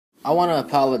I want to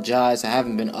apologize. I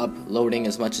haven't been uploading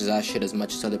as much as I should, as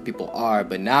much as other people are,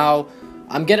 but now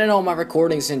I'm getting all my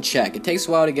recordings in check. It takes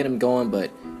a while to get them going, but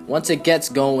once it gets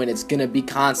going, it's going to be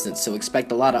constant, so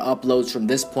expect a lot of uploads from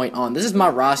this point on. This is my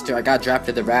roster. I got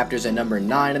drafted the Raptors at number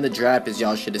 9 in the draft, as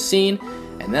y'all should have seen,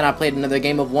 and then I played another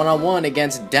game of one-on-one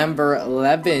against Denver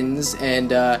 11s,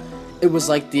 and it was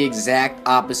like the exact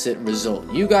opposite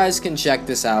result. You guys can check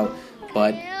this out,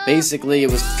 but basically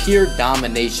it was pure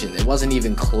domination. It wasn't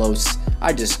even close.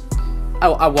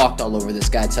 I walked all over this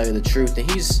guy, to tell you the truth, and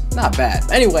he's not bad.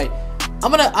 Anyway,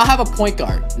 I have a point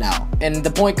guard now, and the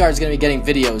point guard is gonna be getting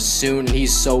videos soon, and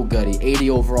he's so good. He's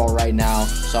 80 overall right now,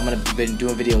 so I'm gonna be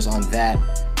doing videos on that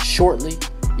shortly.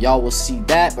 Y'all will see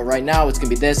that, but right now it's gonna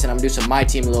be this, and I'm gonna do some My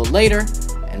Team a little later,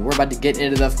 and we're about to get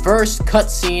into the first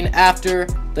cutscene after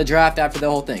the draft, after the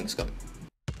whole thing. Let's go.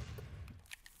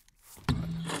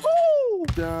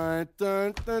 Dun,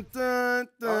 dun, dun, dun,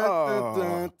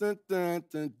 dun, dun, dun,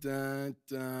 dun, dun,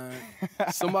 dun.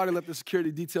 Somebody left the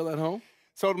security detail at home?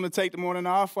 Told him to take the morning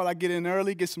off while I get in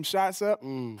early, get some shots up.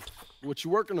 What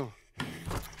you working on?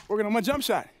 Working on my jump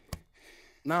shot.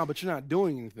 Nah, but you're not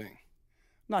doing anything.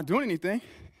 Not doing anything.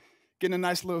 Getting a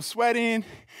nice little sweat in.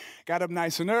 Got up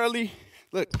nice and early.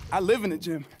 Look, I live in the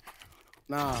gym.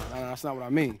 Nah, that's not what I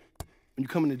mean. When you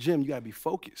come in the gym, you gotta be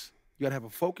focused. You gotta have a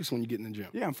focus when you get in the gym.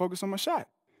 Yeah, I'm focused on my shot.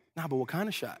 Nah, but what kind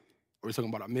of shot? Are we talking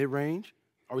about our mid-range?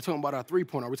 Are we talking about our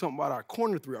three-pointer? Are we talking about our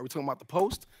corner three? Are we talking about the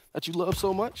post that you love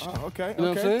so much? Oh, okay, You know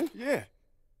what I'm saying? Yeah.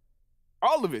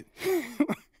 All of it. You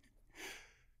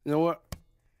know what?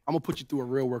 I'm gonna put you through a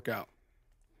real workout.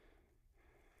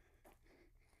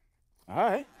 All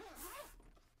right.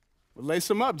 Well, lace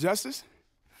them up, Justice.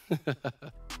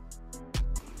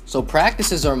 So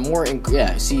practices are more,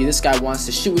 yeah, see, this guy wants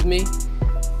to shoot with me.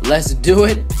 Let's do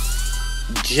it.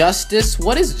 Justice,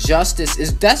 what is Justice?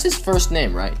 That's his first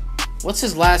name, right? What's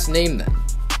his last name then?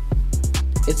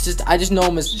 I just know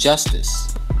him as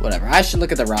Justice. Whatever, I should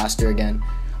look at the roster again.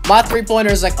 My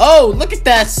three-pointer is like, oh, look at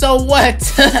that, so what?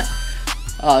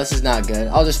 Oh, this is not good.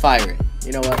 I'll just fire it.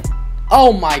 You know what?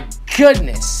 Oh my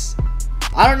goodness.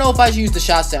 I don't know if I should use the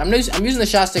shot stick. I'm using the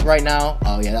shot stick right now.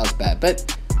 Oh yeah, that was bad.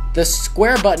 But the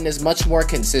square button is much more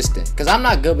consistent, because I'm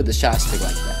not good with the shot stick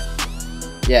like that.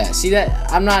 Yeah, see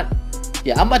that? I'm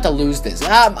about to lose this.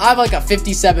 I have like a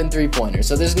 57 three-pointer,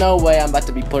 so there's no way I'm about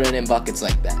to be putting in buckets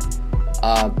like that.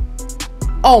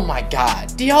 Oh my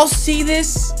god. Do y'all see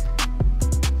this?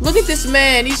 Look at this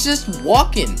man. He's just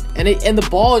walking, and the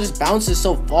ball just bounces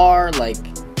so far. Like,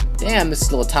 damn, this is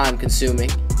a little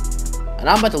time-consuming. And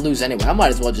I'm about to lose anyway. I might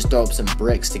as well just throw up some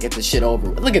bricks to get this shit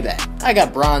over with. Look at that. I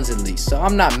got bronze at least, so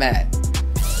I'm not mad.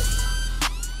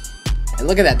 And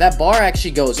look at that. That bar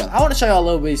actually goes up. I want to show y'all a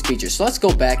little bit of these features. So let's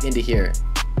go back into here.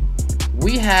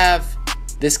 We have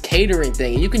this catering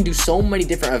thing. And you can do so many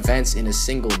different events in a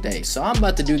single day. So I'm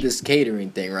about to do this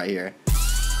catering thing right here.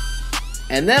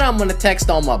 And then I'm going to text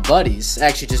all my buddies.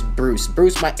 Actually, just Bruce.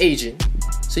 Bruce, my agent.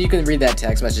 So you can read that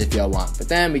text message if y'all want. But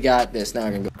then we got this. Now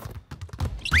we're going to go.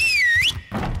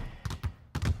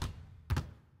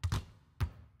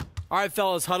 All right,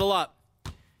 fellas, huddle up.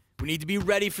 We need to be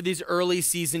ready for these early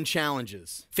season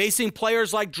challenges. Facing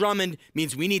players like Drummond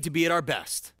means we need to be at our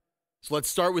best. So let's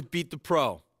start with Beat the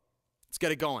Pro. Let's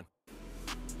get it going.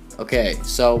 Okay,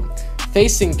 so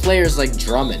facing players like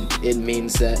Drummond, it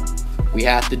means that we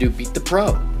have to do Beat the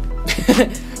Pro.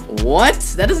 What?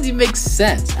 That doesn't even make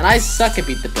sense. And I suck at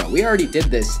Beat the Pro. We already did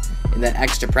this in that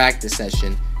extra practice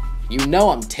session. You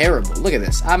know I'm terrible. Look at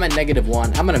this. I'm at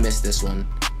 -1. I'm going to miss this one.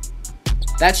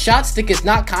 That shot stick is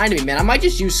not kind to me, man. I might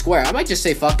just use square. I might just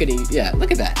say fuck it. Yeah,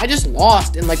 look at that. I just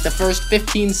lost in like the first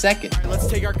 15 seconds. All right, let's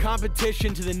take our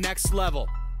competition to the next level.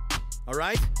 All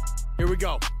right, here we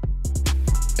go.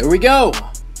 Here we go.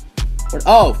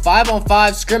 Oh,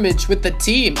 5-on-5 scrimmage with the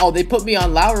team. Oh, they put me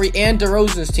on Lowry and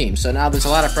DeRozan's team. So now there's a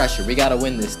lot of pressure. We got to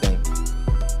win this thing.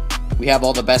 We have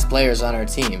all the best players on our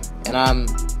team. And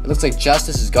it looks like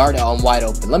Justice is guarded. Oh, I'm wide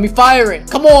open. Let me fire it.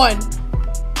 Come on.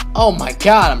 Oh my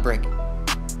God, I'm breaking.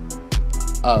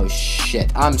 Oh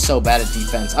shit, I'm so bad at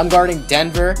defense. I'm guarding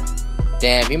Denver.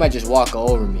 Damn, he might just walk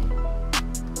over me.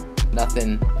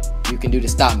 Nothing you can do to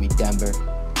stop me, Denver.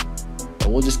 But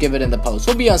we'll just give it in the post.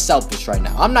 We'll be unselfish right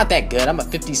now. I'm not that good. I'm a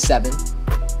 57.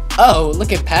 Oh,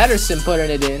 look at Patterson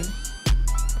putting it in.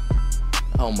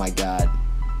 Oh my God.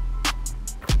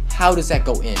 How does that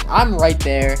go in? I'm right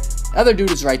there. The other dude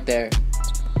is right there.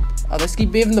 Oh, let's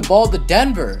keep giving the ball to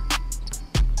Denver.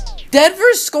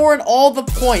 Denver's scoring all the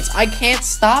points. I can't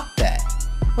stop that.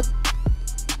 What?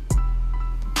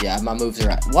 Yeah, my moves are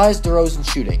right. Why is DeRozan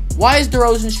shooting? Why is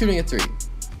DeRozan shooting a 3?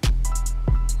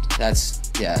 That's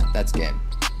game.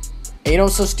 And you know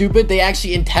what's so stupid? They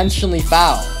actually intentionally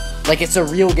foul. Like it's a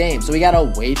real game. So we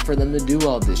gotta wait for them to do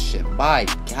all this shit. My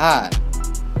God.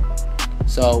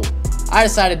 So I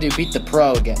decided to beat the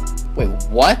pro again. Wait,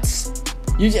 what?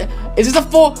 Is this a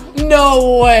full?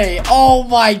 No way. Oh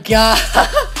my God.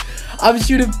 I'm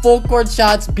shooting full court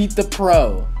shots, beat the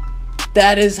pro.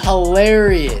 That is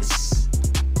hilarious.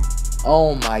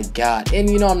 Oh my God. And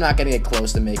you know I'm not gonna get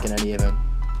close to making any of them.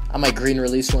 I might green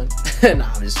release one.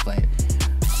 Nah, I'm just playing.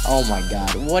 Oh my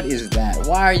God. What is that?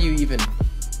 Why are you even...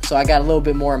 So I got a little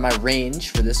bit more in my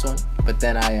range for this one. But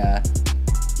then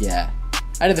yeah.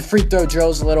 I did the free throw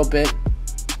drills a little bit.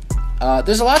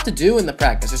 There's a lot to do in the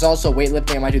practice. There's also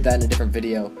weightlifting. I might do that in a different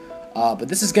video. But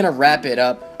this is going to wrap it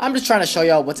up. I'm just trying to show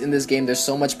y'all what's in this game. There's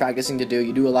so much practicing to do.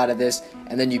 You do a lot of this,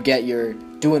 and then you get your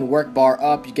doing work bar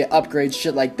up. You get upgrades,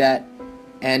 shit like that.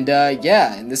 And,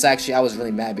 yeah. And this actually, I was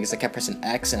really mad because I kept pressing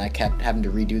X, and I kept having to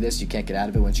redo this. You can't get out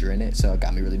of it once you're in it, so it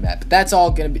got me really mad. But that's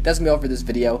all going to be, that's going to be all for this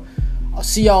video. I'll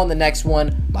see y'all in the next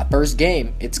one. My first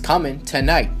game, it's coming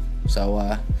tonight.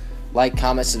 So, like,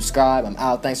 comment, subscribe. I'm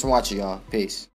out. Thanks for watching, y'all. Peace.